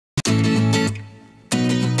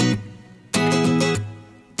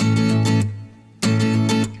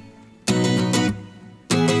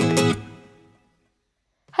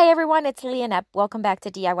Hi everyone, it's Leonette. Welcome back to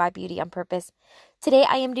DIY Beauty on Purpose. Today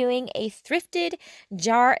I am doing a thrifted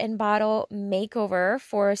jar and bottle makeover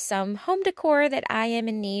for some home decor that I am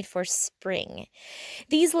in need for spring.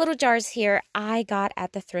 These little jars here I got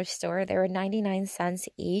at the thrift store. They were 99 cents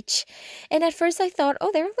each. And at first I thought, oh,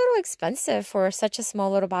 they're a little expensive for such a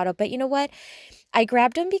small little bottle. But you know what? I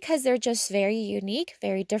grabbed them because they're just very unique,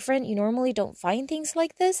 very different. You normally don't find things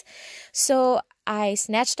like this. So I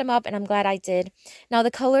snatched them up and I'm glad I did. Now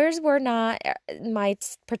the colors were not my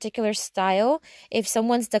particular style. If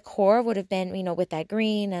someone's decor would have been, with that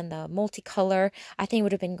green and the multicolor, I think it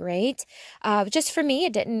would have been great. Just for me,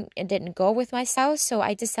 it didn't go with my style. So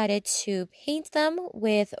I decided to paint them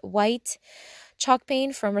with white chalk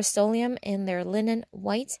paint from Rustoleum in their linen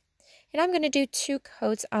white. And I'm going to do 2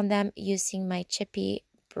 coats on them using my chippy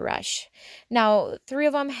brush. Now, 3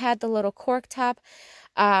 of them had the little cork top.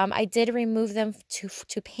 I did remove them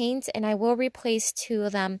to paint, and I will replace 2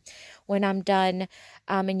 of them when I'm done,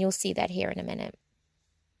 and you'll see that here in a minute.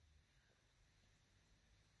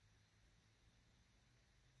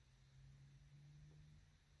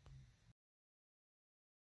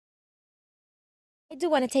 I do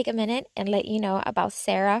want to take a minute and let you know about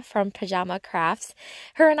Sarah from Pajama Crafts.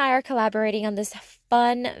 Her and I are collaborating on this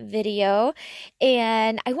fun video,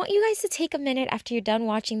 and I want you guys to take a minute after you're done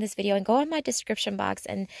watching this video and go on my description box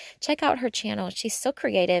and check out her channel. She's so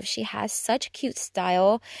creative. She has such cute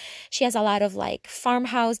style. She has a lot of like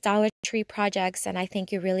farmhouse, Dollar Tree projects, and I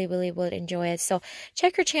think you really would enjoy it. So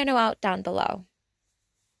check her channel out down below.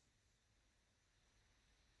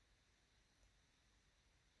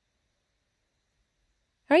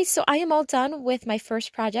 All right, so I am all done with my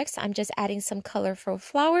first projects. I'm just adding some colorful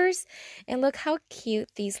flowers, and look how cute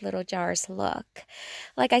these little jars look.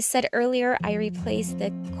 Like I said earlier, I replaced the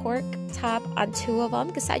cork top on 2 of them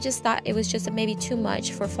because I just thought it was just maybe too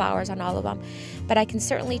much for flowers on all of them. But I can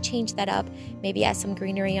certainly change that up, maybe add some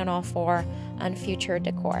greenery on all 4 on future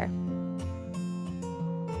decor.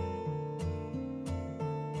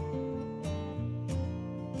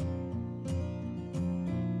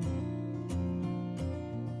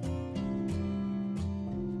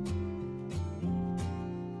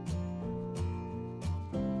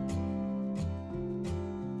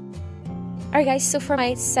 Alright guys, so for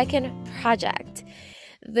my second project,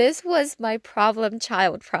 this was my problem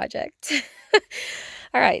child project.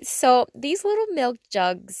 Alright, so these little milk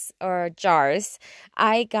jugs or jars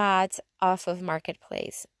I got off of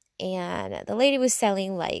Marketplace, and the lady was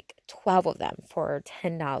selling like 12 of them for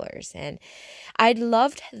 $10, and I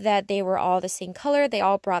loved that they were all the same color. They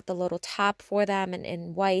all brought the little top for them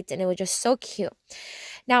in white, and it was just so cute.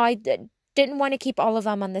 Now I didn't want to keep all of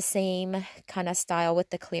them on the same kind of style with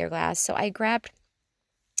the clear glass. So I grabbed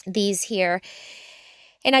these here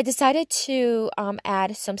and I decided to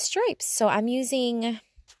add some stripes. So I'm using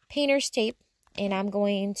painter's tape and I'm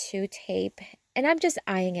going to tape, and I'm just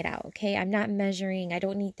eyeing it out, okay? I'm not measuring. I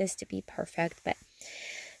don't need this to be perfect, but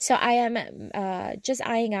so I am just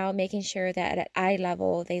eyeing out, making sure that at eye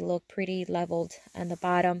level they look pretty leveled on the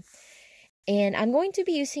bottom. And I'm going to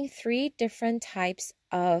be using 3 different types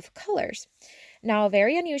of colors. Now,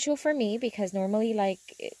 very unusual for me because normally, like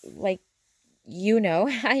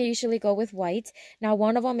I usually go with white. Now,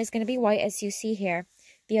 one of them is going to be white, as you see here.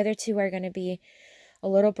 The other 2 are going to be a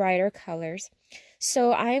little brighter colors.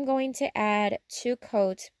 So I am going to add 2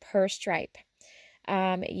 coats per stripe,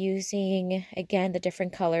 using, again, the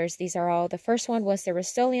different colors. These are all, the first one was the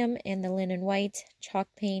Rustoleum in the linen white chalk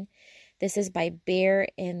paint. This is by Behr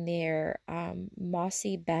in their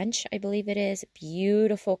Mossy bench, I believe it is.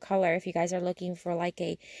 Beautiful color. If you guys are looking for like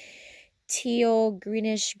a teal,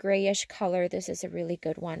 greenish, grayish color, this is a really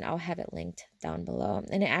good one. I'll have it linked down below.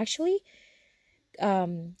 And it actually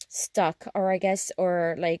stuck,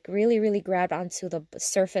 or like really grabbed onto the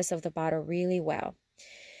surface of the bottle really well.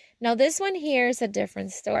 Now this one here is a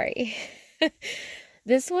different story.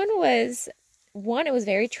 This one was, it was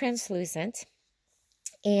very translucent.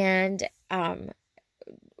 And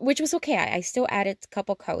which was okay. I still added a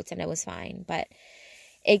couple coats and it was fine, but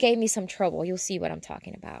it gave me some trouble. You'll see what I'm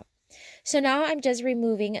talking about. So now I'm just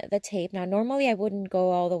removing the tape. Now normally I wouldn't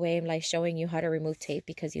go all the way and like showing you how to remove tape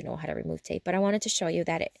because you know how to remove tape, but I wanted to show you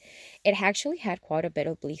that it actually had quite a bit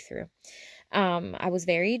of bleed through. I was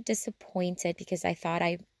very disappointed because I thought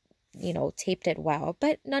I taped it well,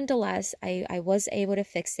 but nonetheless I was able to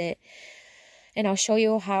fix it. And I'll show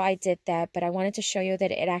you how I did that, but I wanted to show you that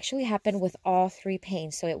it actually happened with all 3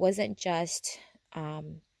 paints. So it wasn't just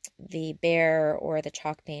the Behr or the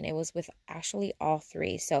chalk paint. It was with actually all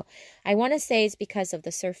 3. So I want to say it's because of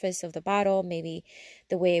the surface of the bottle, maybe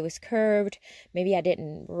the way it was curved. Maybe I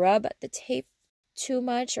didn't rub the tape too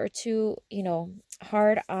much or too, you know,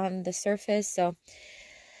 hard on the surface. So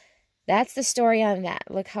that's the story on that.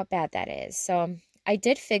 Look how bad that is. So I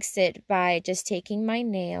did fix it by just taking my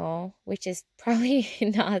nail, which is probably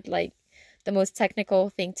not like the most technical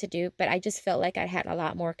thing to do, but I just felt like I had a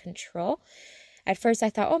lot more control. At first I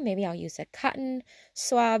thought, oh, maybe I'll use a cotton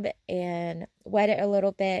swab and wet it a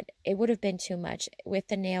little bit. It would have been too much. With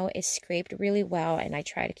the nail, it scraped really well, and I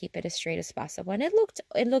try to keep it as straight as possible. And it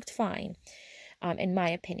looked fine, in my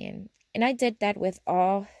opinion. And I did that with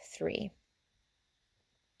all three.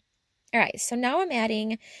 All right, so now I'm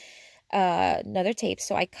adding another tape.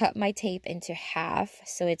 So I cut my tape into half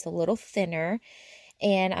so it's a little thinner.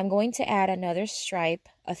 And I'm going to add another stripe,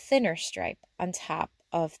 a thinner stripe, on top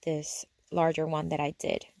of this larger one that I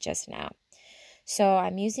did just now. So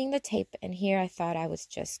I'm using the tape, and here I thought I was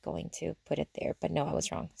just going to put it there, but no, I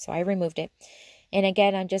was wrong. So I removed it. And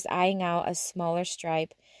again, I'm just eyeing out a smaller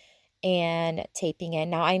stripe and taping it.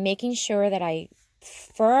 Now I'm making sure that I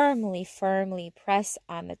firmly press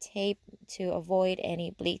on the tape to avoid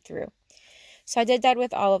any bleed through. So I did that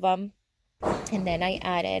with all of them. And then I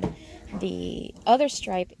added the other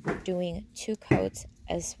stripe, doing 2 coats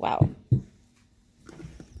as well.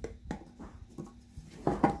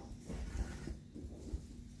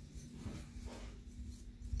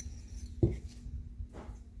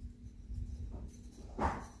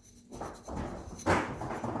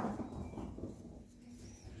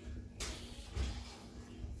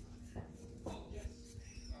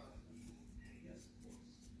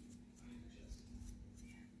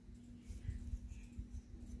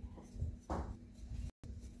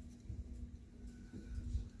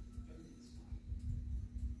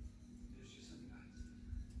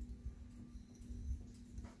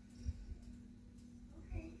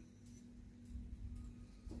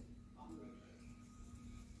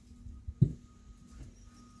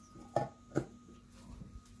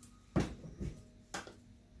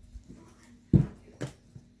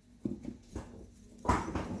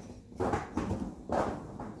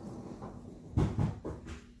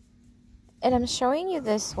 And I'm showing you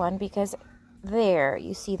this one because there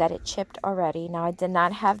you see that it chipped already. Now I did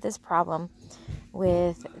not have this problem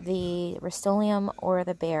with the Rustoleum or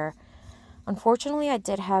the Behr. Unfortunately, I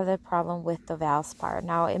did have the problem with the Valspar.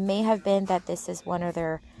 Now it may have been that this is one of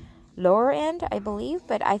their lower end, I believe,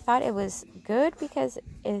 but I thought it was good because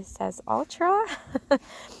it says Ultra.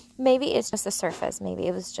 Maybe it's just the surface. Maybe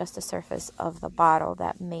it was just the surface of the bottle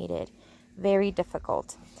that made it very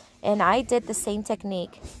difficult. And I did the same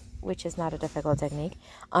technique, which is not a difficult technique,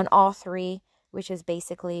 on all three, which is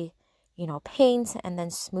basically, you know, paint and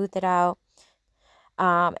then smooth it out.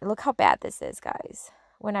 Look how bad this is, guys.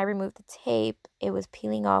 When I removed the tape, it was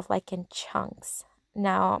peeling off like in chunks.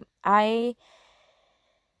 Now, I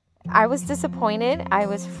was disappointed. I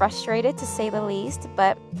was frustrated, to say the least.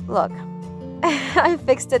 But look, I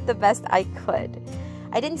fixed it the best I could.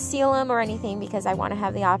 I didn't seal them or anything because I want to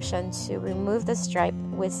have the option to remove the stripe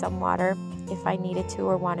with some water if I needed to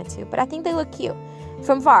or wanted to. But I think they look cute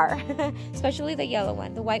from far, especially the yellow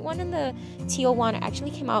one. The white one and the teal one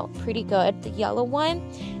actually came out pretty good. The yellow one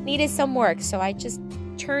needed some work, so I just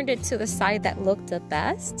turned it to the side that looked the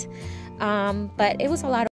best. But it was a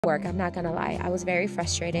lot of work, I'm not gonna lie. I was very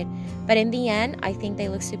frustrated. But in the end, I think they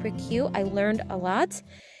look super cute. I learned a lot.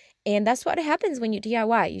 And that's what happens when you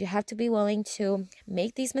DIY. You have to be willing to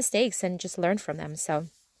make these mistakes and just learn from them. So,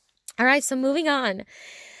 all right, so moving on.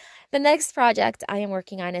 The next project I am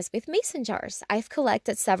working on is with mason jars. I've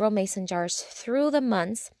collected several mason jars through the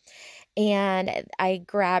months, and I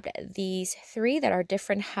grabbed these 3 that are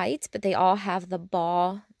different heights, but they all have the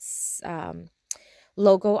ball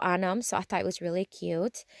logo on them, so I thought it was really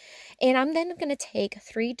cute. And I'm then going to take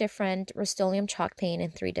 3 different Rustoleum chalk paint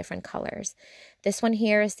in 3 different colors. This one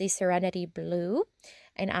here is the Serenity Blue,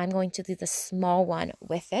 and I'm going to do the small one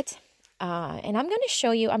with it. And I'm going to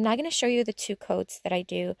show you, I'm not going to show you the 2 coats that I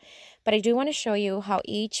do, but I do want to show you how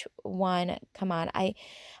each one come on.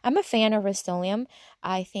 I'm a fan of Rustoleum.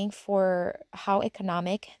 I think for how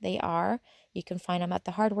economic they are, you can find them at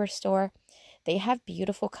the hardware store. They have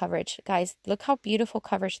beautiful coverage. Guys, look how beautiful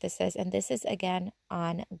coverage this is. And this is, again,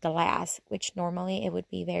 on glass, which normally it would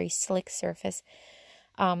be very slick surface.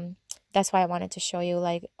 That's why I wanted to show you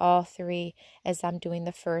like all 3 as I'm doing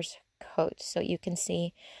the first coat, so you can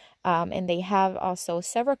see. And they have also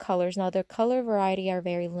several colors. Now, their color variety are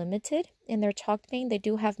very limited in their chalk paint. They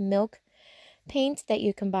do have milk paint that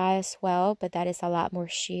you can buy as well, but that is a lot more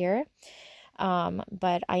sheer.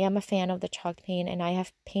 But I am a fan of the chalk paint, and I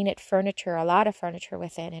have painted furniture, a lot of furniture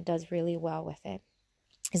with it, and it does really well with it.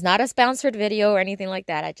 It's not a sponsored video or anything like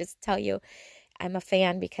that. I just tell you I'm a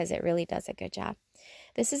fan because it really does a good job.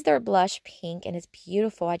 This is their blush pink, and it's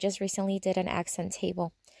beautiful. I just recently did an accent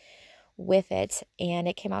table with it, and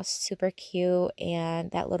it came out super cute,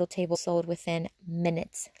 and that little table sold within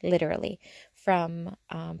minutes, literally, from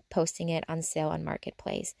posting it on sale on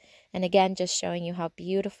Marketplace. And again, just showing you how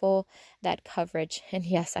beautiful that coverage, and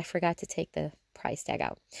yes, I forgot to take the price tag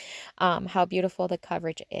out, how beautiful the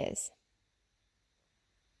coverage is.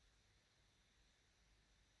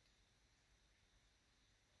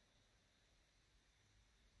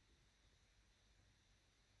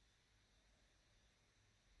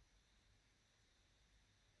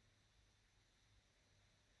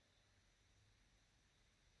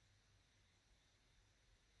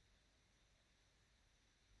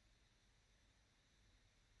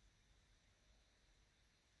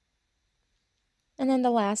 And then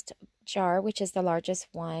the last jar, which is the largest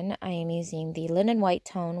one, I am using the linen white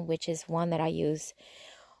tone, which is one that I use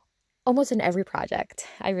almost in every project.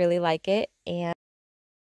 I really like it. And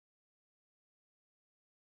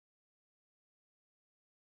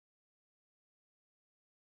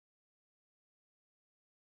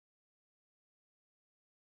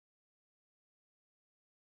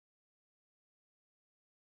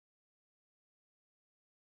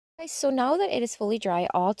so now that it is fully dry,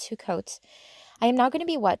 all 2 coats, I am now going to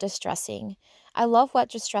be wet distressing. I love wet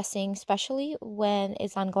distressing, especially when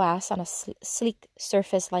it's on glass on a sleek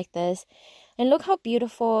surface like this. And look how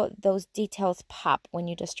beautiful those details pop when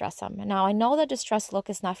you distress them. Now, I know the distress look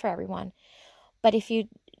is not for everyone, but if you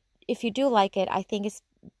do like it, I think it's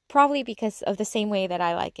probably because of the same way that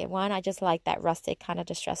I like it. One, I just like that rustic kind of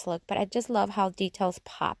distress look, but I just love how details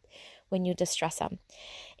pop when you distress them.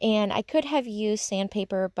 And I could have used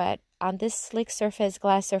sandpaper, but on this slick surface,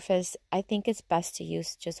 glass surface, I think it's best to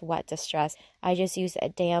use just wet distress. I just use a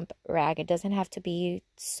damp rag. It doesn't have to be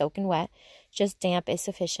soaking wet. Just damp is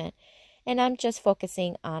sufficient. And I'm just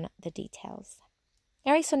focusing on the details.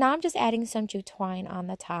 All right, so now I'm just adding some jute twine on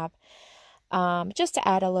the top, just to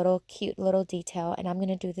add a little cute little detail. And I'm going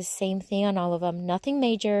to do the same thing on all of them. Nothing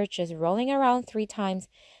major, just rolling around 3 times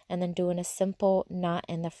and then doing a simple knot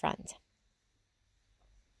in the front.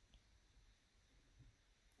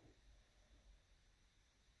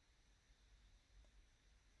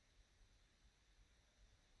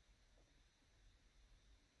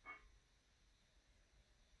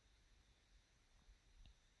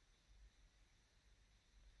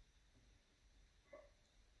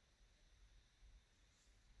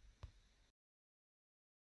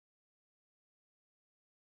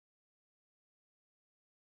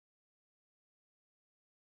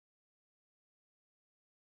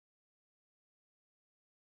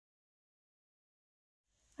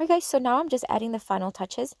 Okay, so now I'm just adding the final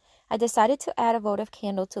touches. I decided to add a votive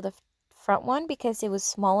candle to the front one because it was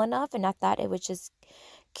small enough and I thought it was just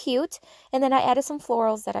cute. And then I added some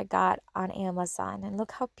florals that I got on Amazon. And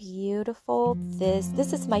look how beautiful this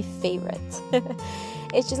is my favorite.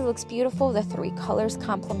 It just looks beautiful. The 3 colors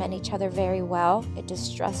complement each other very well. It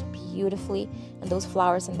distressed beautifully, and those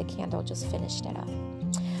flowers in the candle just finished it up.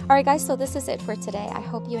 Alright guys, so this is it for today. I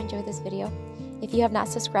hope you enjoyed this video. If you have not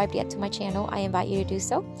subscribed yet to my channel, I invite you to do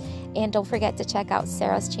so. And don't forget to check out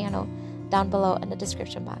Sarah's channel down below in the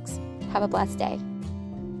description box. Have a blessed day.